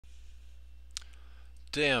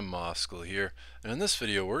Dan Moskal here, and in this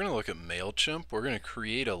video we're going to look at MailChimp. We're going to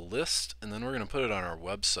create a list and then we're going to put it on our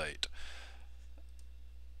website.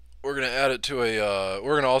 We're going to add it to we're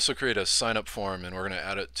going to also create a sign up form and we're going to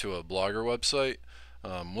add it to a Blogger website.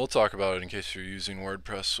 We'll talk about it in case you're using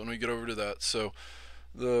WordPress when we get over to that. So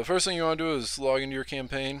the first thing you want to do is log into your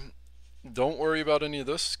campaign. Don't worry about any of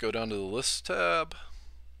this. Go down to the List tab.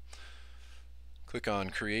 Click on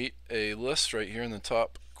Create a List right here in the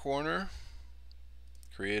top corner.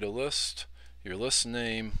 Create a list, your list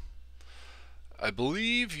name. I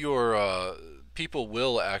believe your people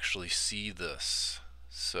will actually see this,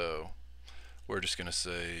 so we're just going to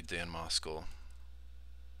say Dan Moskal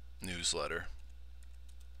newsletter.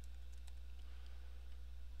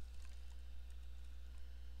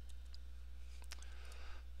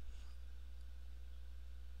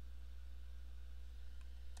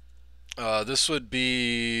 This would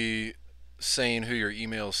be saying who your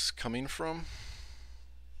email's coming from.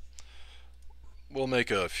 We'll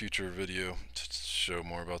make a future video to show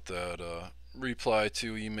more about that. Reply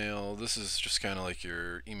to email. This is just kind of like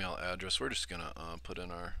your email address. We're just going to put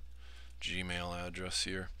in our Gmail address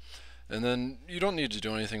here. And then you don't need to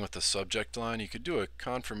do anything with the subject line. You could do a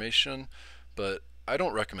confirmation, but I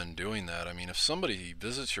don't recommend doing that. I mean, if somebody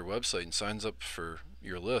visits your website and signs up for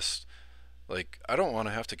your list, like, I don't want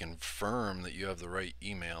to have to confirm that you have the right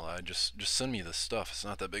email. I just send me this stuff. It's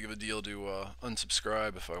not that big of a deal to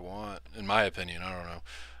unsubscribe if I want. In my opinion, I don't know.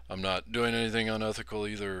 I'm not doing anything unethical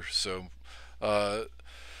either. So, we're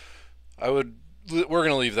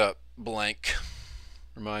gonna leave that blank.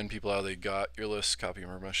 Remind people how they got your list. Copy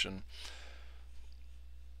permission.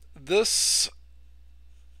 This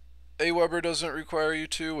Aweber doesn't require you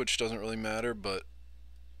to, which doesn't really matter. But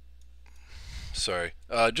sorry,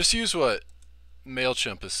 just use what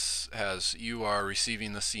MailChimp has. You are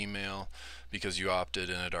receiving this email because you opted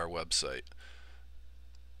in at our website.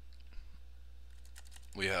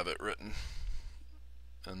 We have it written.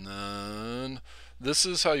 And then this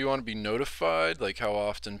is how you want to be notified, like how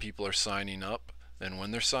often people are signing up and when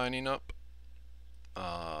they're signing up.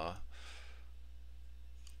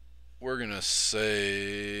 We're going to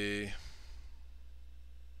say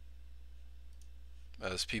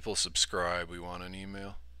as people subscribe, we want an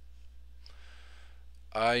email.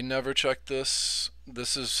 I never check this.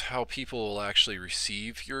 This is how people will actually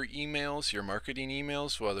receive your emails, your marketing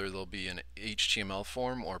emails, whether they'll be in HTML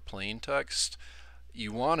form or plain text.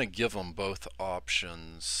 You want to give them both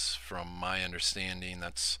options. From my understanding,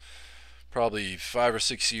 that's probably 5 or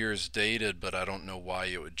 6 years dated, but I don't know why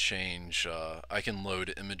it would change. I can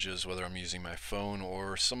load images whether I'm using my phone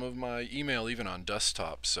or some of my email even on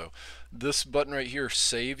desktop. So this button right here,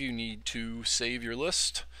 save, you need to save your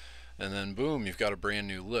list. And then boom, you've got a brand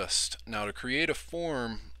new list. Now to create a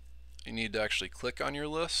form, you need to actually click on your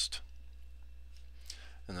list.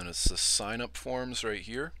 And then it's the sign up forms right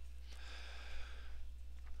here.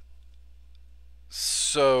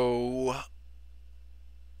 So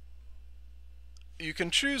you can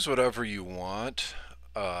choose whatever you want.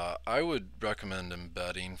 I would recommend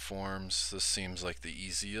embedding forms. This seems like the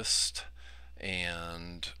easiest.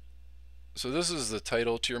 And so this is the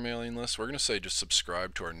title to your mailing list. We're going to say just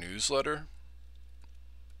subscribe to our newsletter.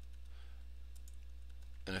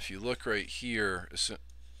 And if you look right here,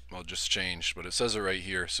 well, just changed, but it says it right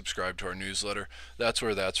here, subscribe to our newsletter. That's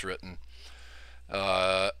where that's written.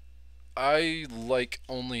 I like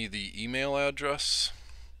only the email address.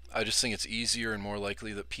 I just think it's easier and more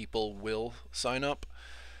likely that people will sign up.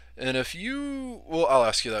 And if you, well, I'll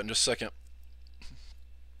ask you that in just a second.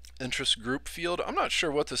 Interest group field, I'm not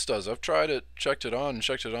sure what this does. I've tried it, checked it on,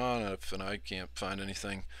 and I can't find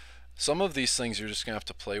anything. Some of these things you're just gonna have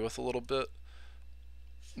to play with a little bit.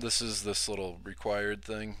 This is this little required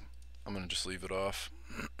thing. I'm gonna just leave it off.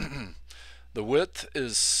 The width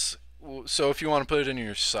is, so if you want to put it in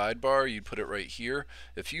your sidebar, you'd put it right here.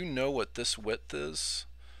 If you know what this width is,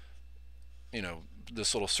 you know,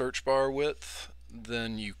 this little search bar width,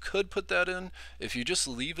 then you could put that in. If you just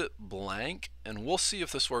leave it blank, and we'll see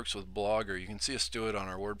if this works with Blogger. You can see us do it on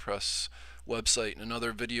our WordPress website in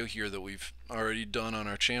another video here that we've already done on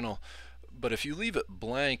our channel. But if you leave it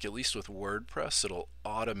blank, at least with WordPress, it'll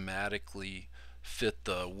automatically fit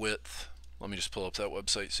the width. Let me just pull up that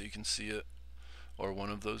website so you can see it, or one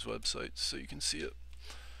of those websites so you can see it.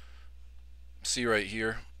 See right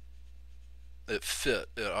here, it fit.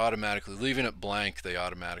 It automatically, leaving it blank, they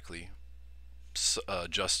automatically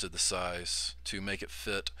adjusted the size to make it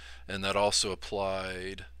fit. And that also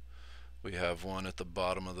applied, we have one at the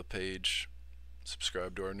bottom of the page,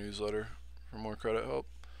 subscribe to our newsletter for more credit help.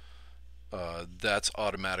 That's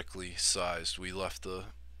automatically sized. We left the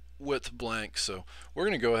width blank, so we're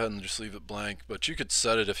going to go ahead and just leave it blank, but you could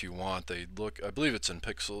set it if you want. They look, I believe it's in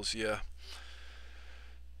pixels, yeah.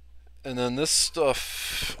 And then this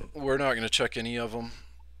stuff, we're not going to check any of them.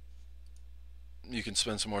 You can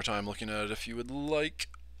spend some more time looking at it if you would like.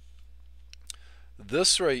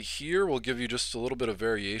 This right here will give you just a little bit of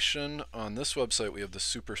variation. On this website we have the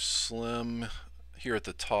super slim here at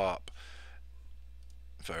the top,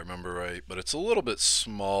 if I remember right, but it's a little bit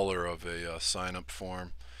smaller of a sign-up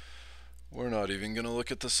form. We're not even going to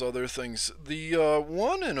look at this other things. The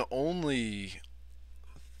one and only,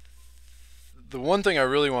 the one thing I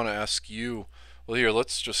really want to ask you, well here,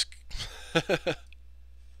 let's just, we're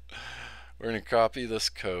going to copy this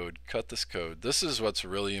code, cut this code. This is what's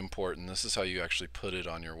really important. This is how you actually put it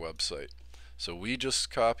on your website. So we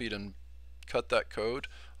just copied and cut that code.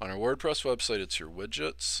 On our WordPress website, it's your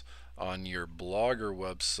widgets. On your Blogger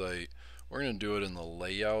website, we're going to do it in the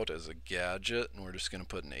layout as a gadget, and we're just going to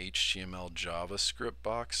put an HTML JavaScript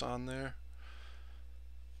box on there.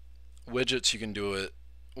 Widgets, you can do it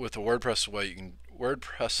with a WordPress website,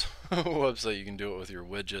 you can do it with your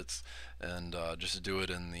widgets, and just do it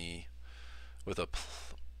in the with a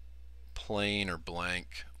plain or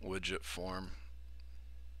blank widget form.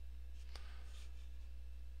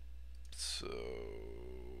 So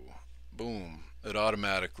boom, it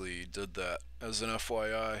automatically did that as an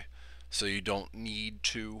FYI, so you don't need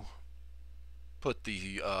to put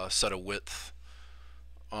the set a width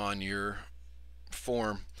on your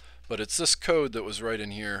form. But it's this code that was right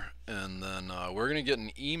in here, and then we're going to get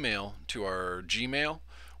an email to our Gmail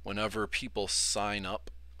whenever people sign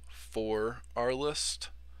up for our list.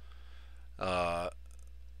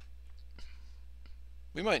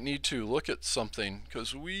 We might need to look at something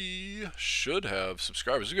because we should have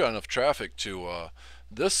subscribers. We got enough traffic to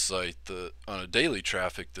this site that on a daily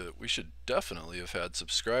traffic that we should definitely have had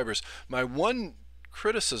subscribers. My one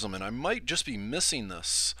criticism, and I might just be missing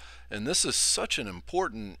this, and this is such an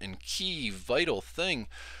important and key vital thing,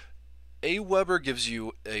 Aweber gives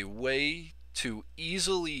you a way to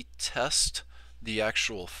easily test the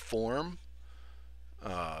actual form.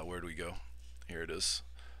 Where do we go? Here it is.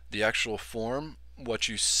 The actual form, what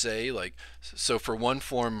you say, like, so for one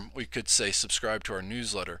form we could say subscribe to our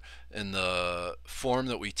newsletter, and the form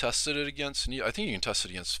that we tested it against, and I think you can test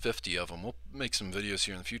it against 50 of them. We'll make some videos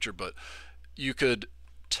here in the future, but you could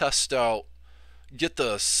test out, get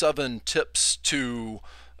the 7 tips to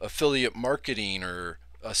affiliate marketing, or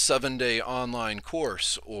a 7-day online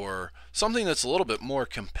course, or something that's a little bit more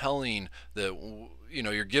compelling, that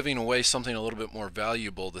you're giving away something a little bit more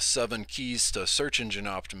valuable, the 7 keys to search engine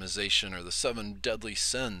optimization, or the 7 deadly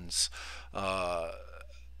sins,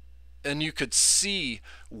 and you could see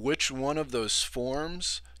which one of those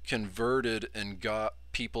forms converted and got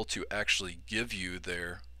people to actually give you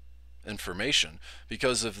their information.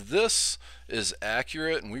 Because if this is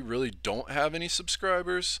accurate and we really don't have any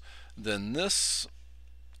subscribers, then this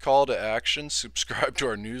call to action, subscribe to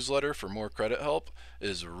our newsletter for more credit help,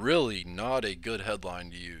 is really not a good headline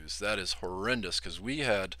to use. That is horrendous, because we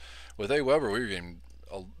had, with Aweber,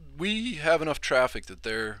 we have enough traffic that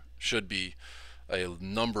there should be a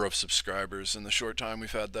number of subscribers in the short time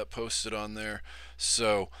we've had that posted on there.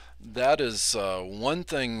 So that is one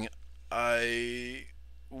thing I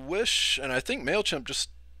wish, and I think MailChimp just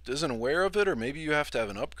isn't aware of it, or maybe you have to have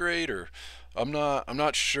an upgrade, or I'm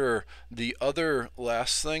not sure. The other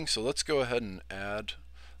last thing, so let's go ahead and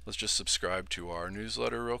let's just subscribe to our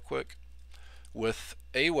newsletter real quick. With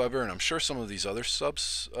Aweber, and I'm sure some of these other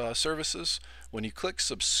services, when you click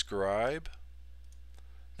subscribe,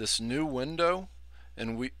 this new window,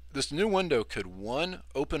 and this new window could, one,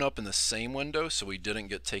 open up in the same window so we didn't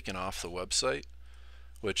get taken off the website,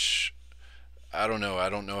 which I don't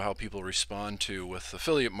know how people respond to with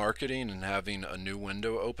affiliate marketing and having a new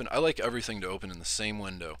window open. I like everything to open in the same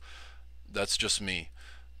window. That's just me.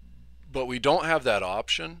 But we don't have that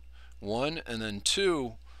option, one, and then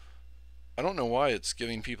two, I don't know why it's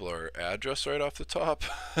giving people our address right off the top.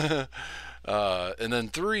 And then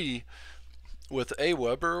three, with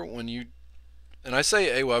Aweber, and I say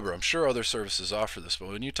Aweber, I'm sure other services offer this, but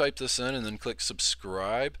when you type this in and then click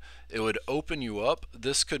subscribe, it would open you up.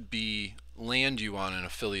 This could land you on an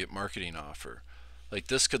affiliate marketing offer. Like,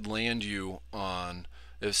 this could land you on,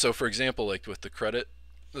 so for example, like with the credit,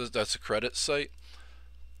 that's a credit site.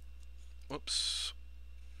 Whoops.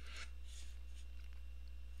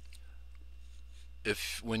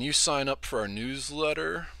 When you sign up for our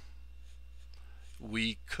newsletter,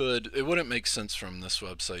 it wouldn't make sense from this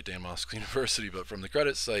website, Dan Moskal University, but from the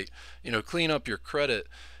credit site, clean up your credit,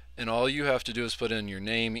 and all you have to do is put in your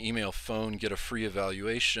name, email, phone, get a free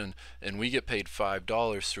evaluation, and we get paid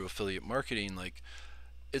 $5 through affiliate marketing. Like,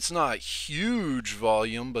 It's not huge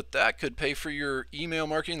volume, but that could pay for your email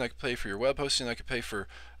marketing, that could pay for your web hosting, that could pay for,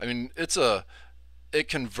 I mean, it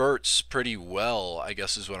converts pretty well, I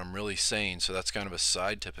guess is what I'm really saying. So that's kind of a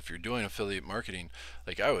side tip. If you're doing affiliate marketing,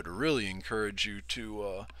 like I would really encourage you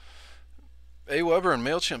to Aweber and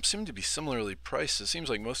MailChimp seem to be similarly priced. It seems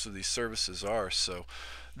like most of these services are. So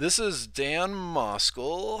this is Dan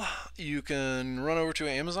Moskal. You can run over to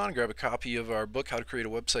Amazon and grab a copy of our book, How to Create a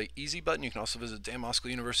Website Easy Button. You can also visit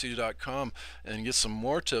danmoskaluniversity.com and get some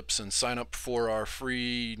more tips and sign up for our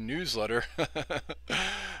free newsletter,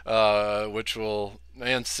 which will,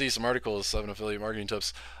 and see some articles, 7 affiliate marketing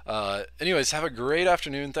tips. Anyways, have a great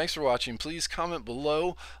afternoon. Thanks for watching. Please comment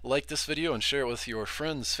below, like this video, and share it with your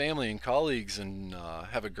friends, family, and colleagues, and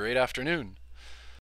have a great afternoon.